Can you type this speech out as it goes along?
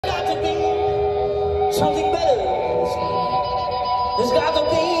something better. There's got to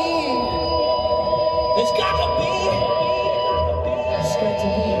be. There's got to be. There's got to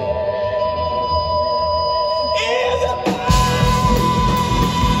be.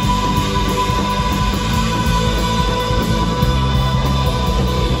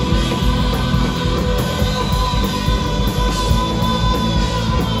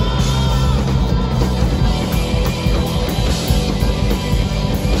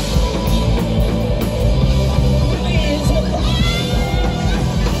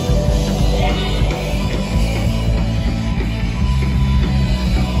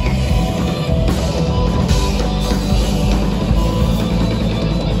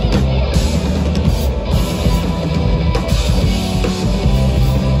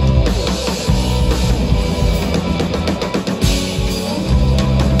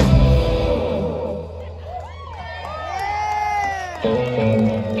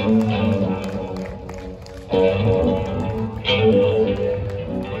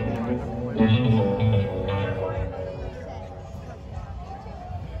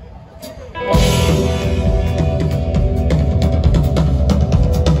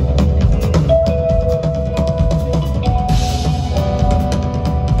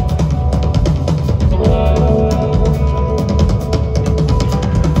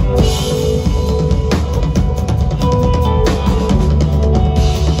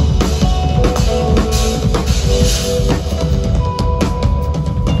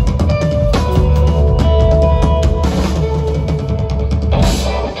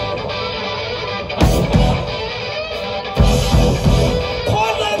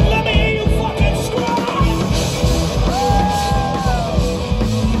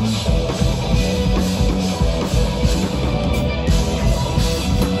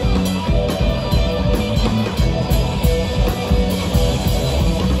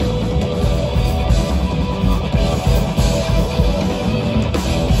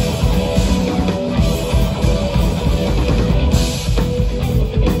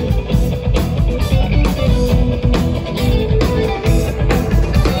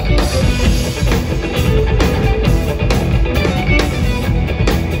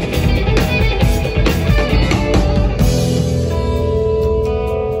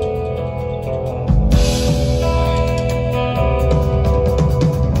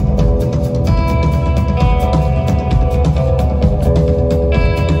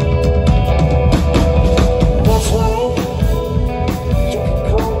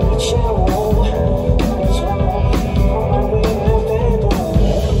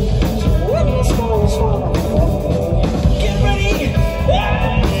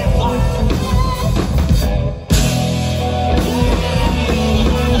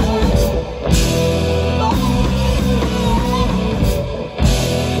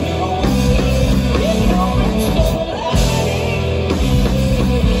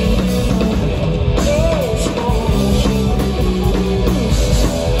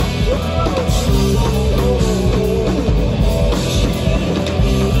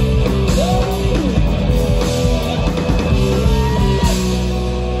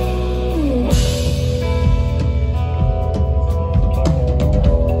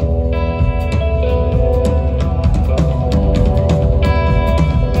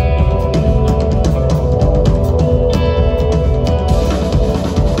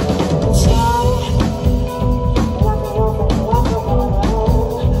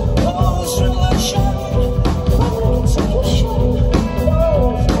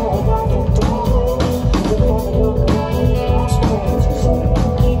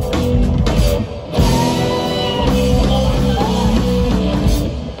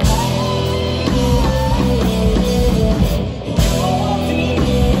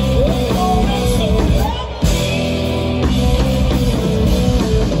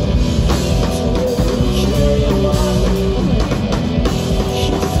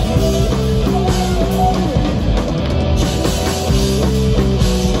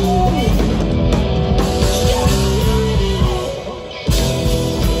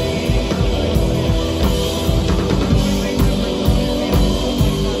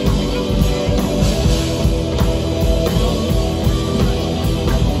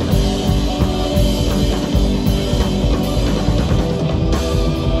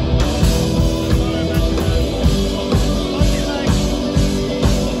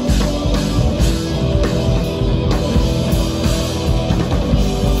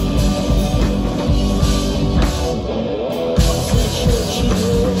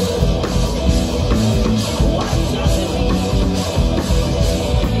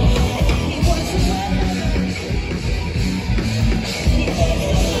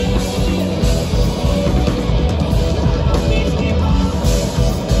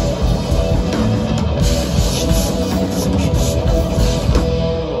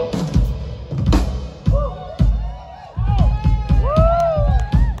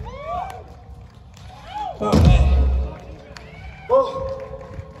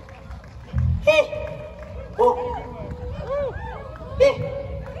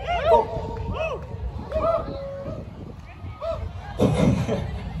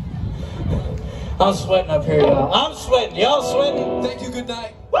 I'm sweating up here, y'all. I'm sweating. Y'all sweating? Thank you. Good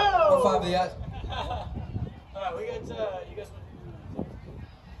night. Woo! High five to the eyes. Alright, we got, you guys want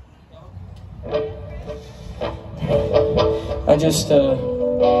to I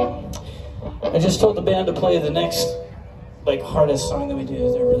just told the band to play the next, like, hardest song that we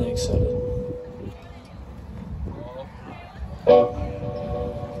do. They're really excited. Got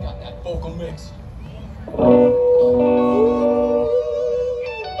that vocal mix.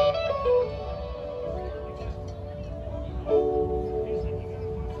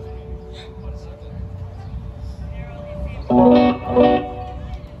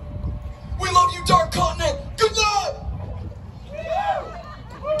 We love you, Dark Continent. Good night.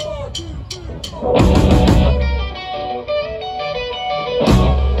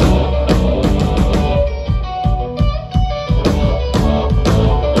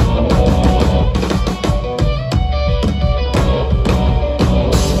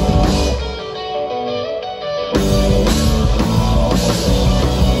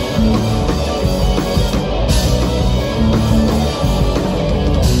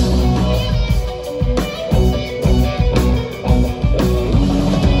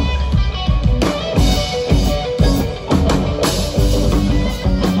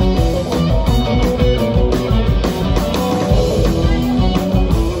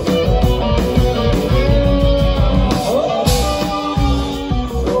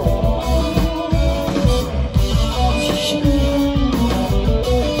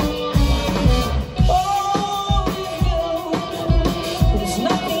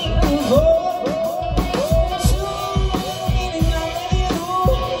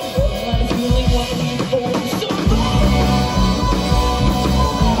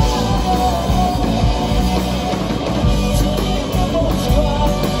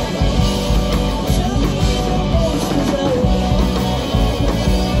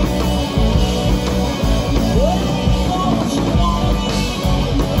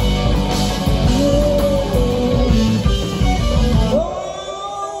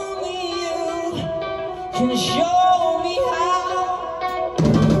 Can show me how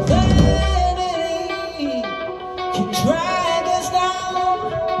that it can drag us down,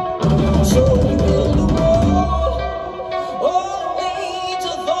 so we build a wall, only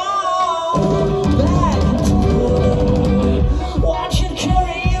to fall back into it. Watch it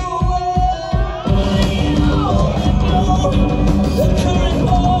carry you away. The current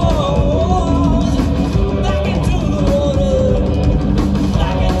falls back into the water,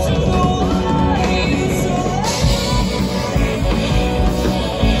 back into the water.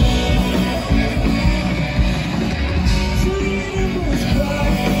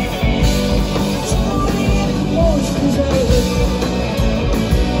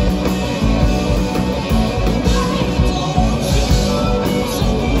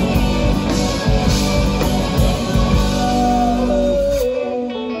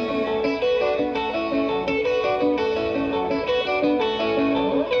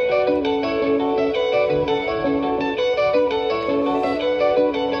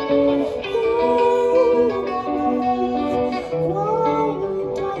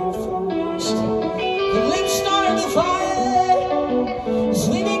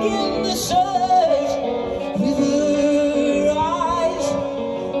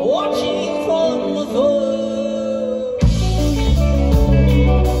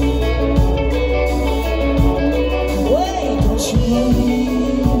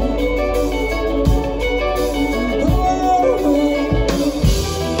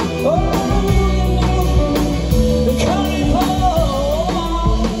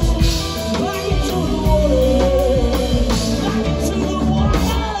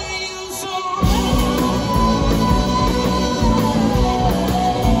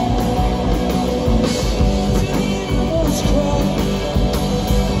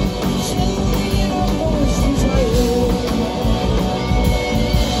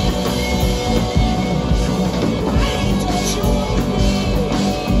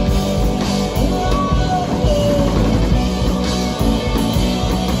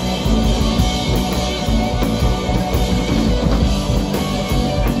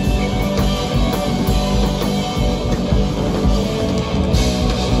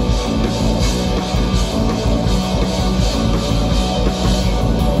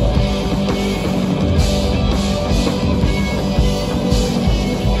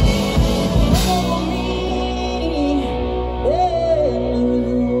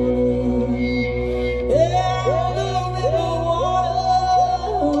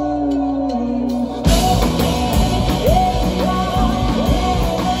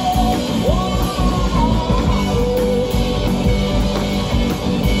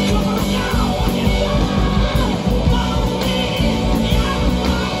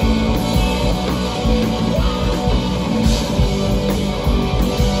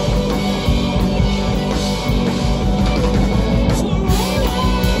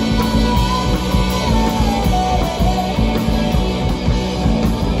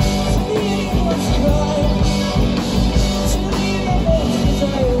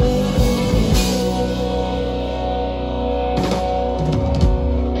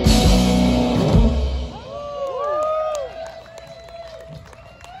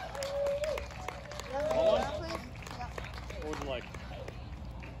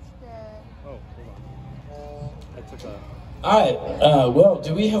 Alright, well,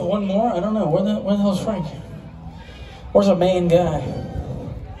 do we have one more? I don't know. Where the hell's Frank? Where's our main guy?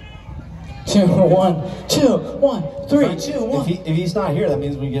 2, 1, 2, 1, 3, Frank, 2, 1. If he's not here, that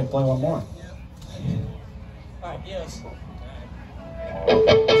means we get to play one more. Alright, yes.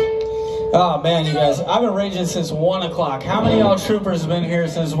 Oh man, you guys, I've been raging since 1 o'clock. How many of y'all troopers have been here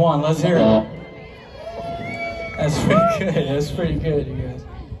since 1? Let's hear it. That's pretty good. That's pretty good, you guys.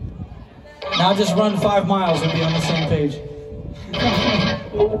 Now just run 5 miles and be on the same page.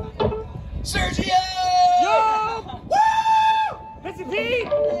 Sergio! Yo! Woo! Missy P!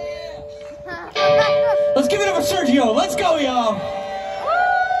 Let's give it up for Sergio. Let's go, y'all.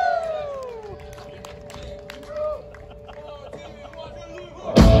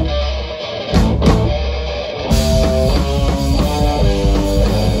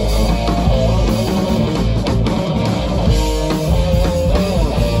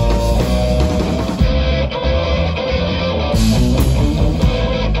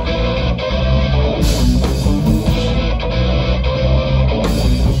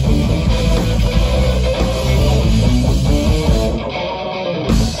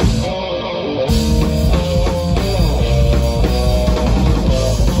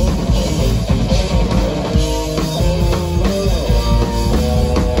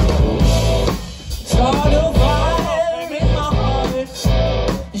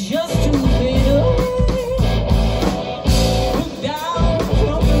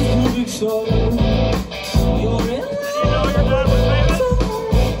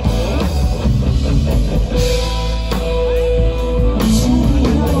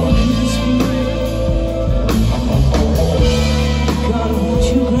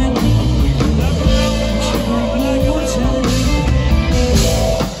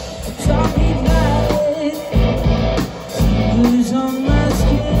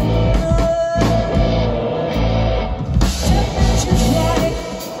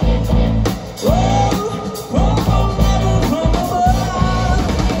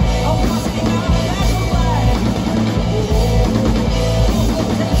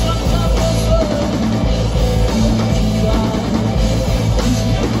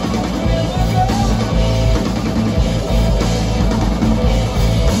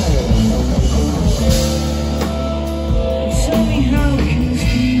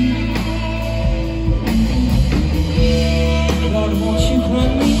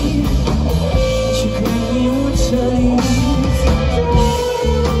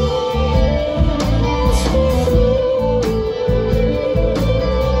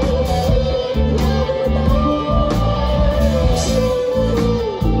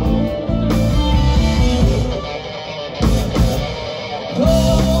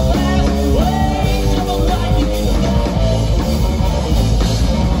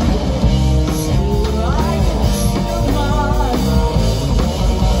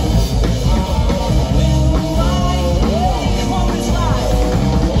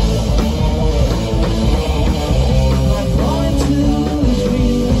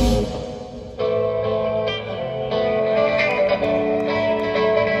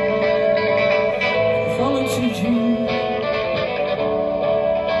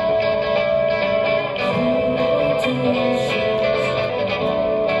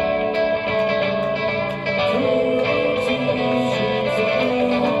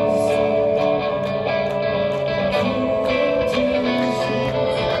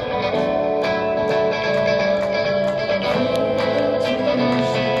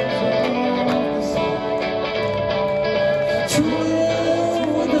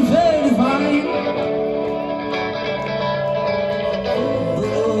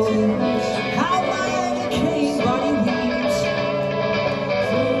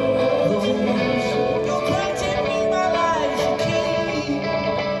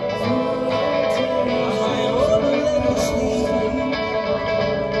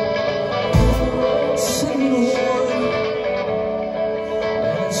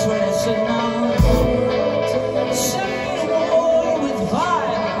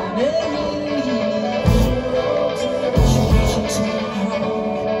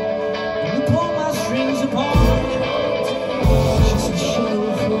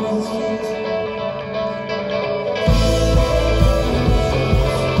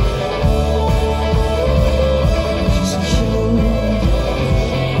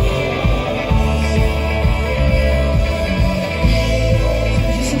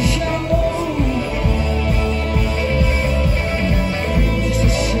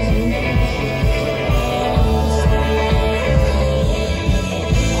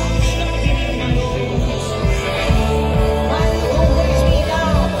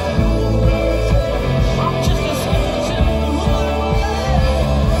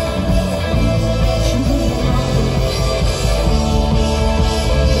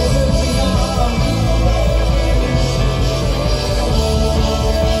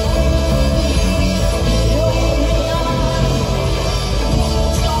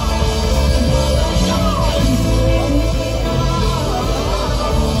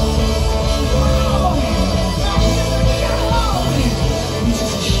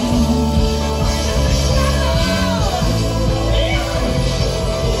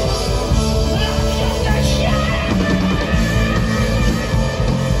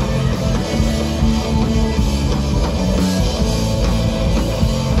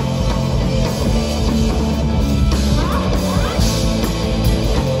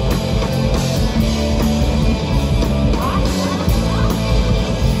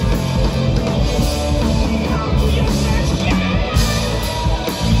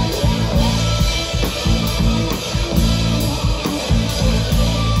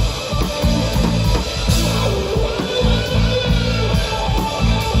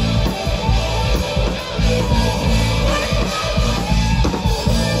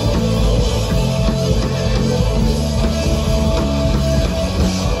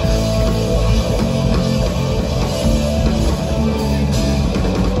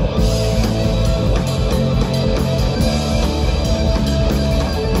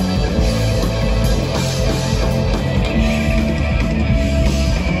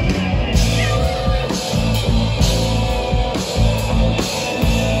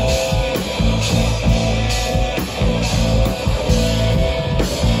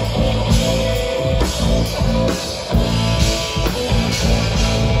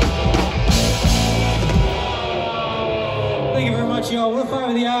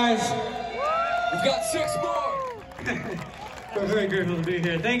 very grateful to be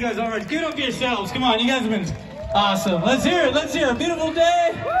here. Thank you guys so much. Give it up for yourselves. Come on, you guys have been awesome. Let's hear it. Let's hear it. Beautiful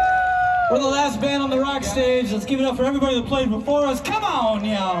day. We're the last band on the rock stage. Let's give it up for everybody that played before us. Come on,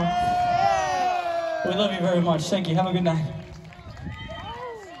 y'all. We love you very much. Thank you. Have a good night.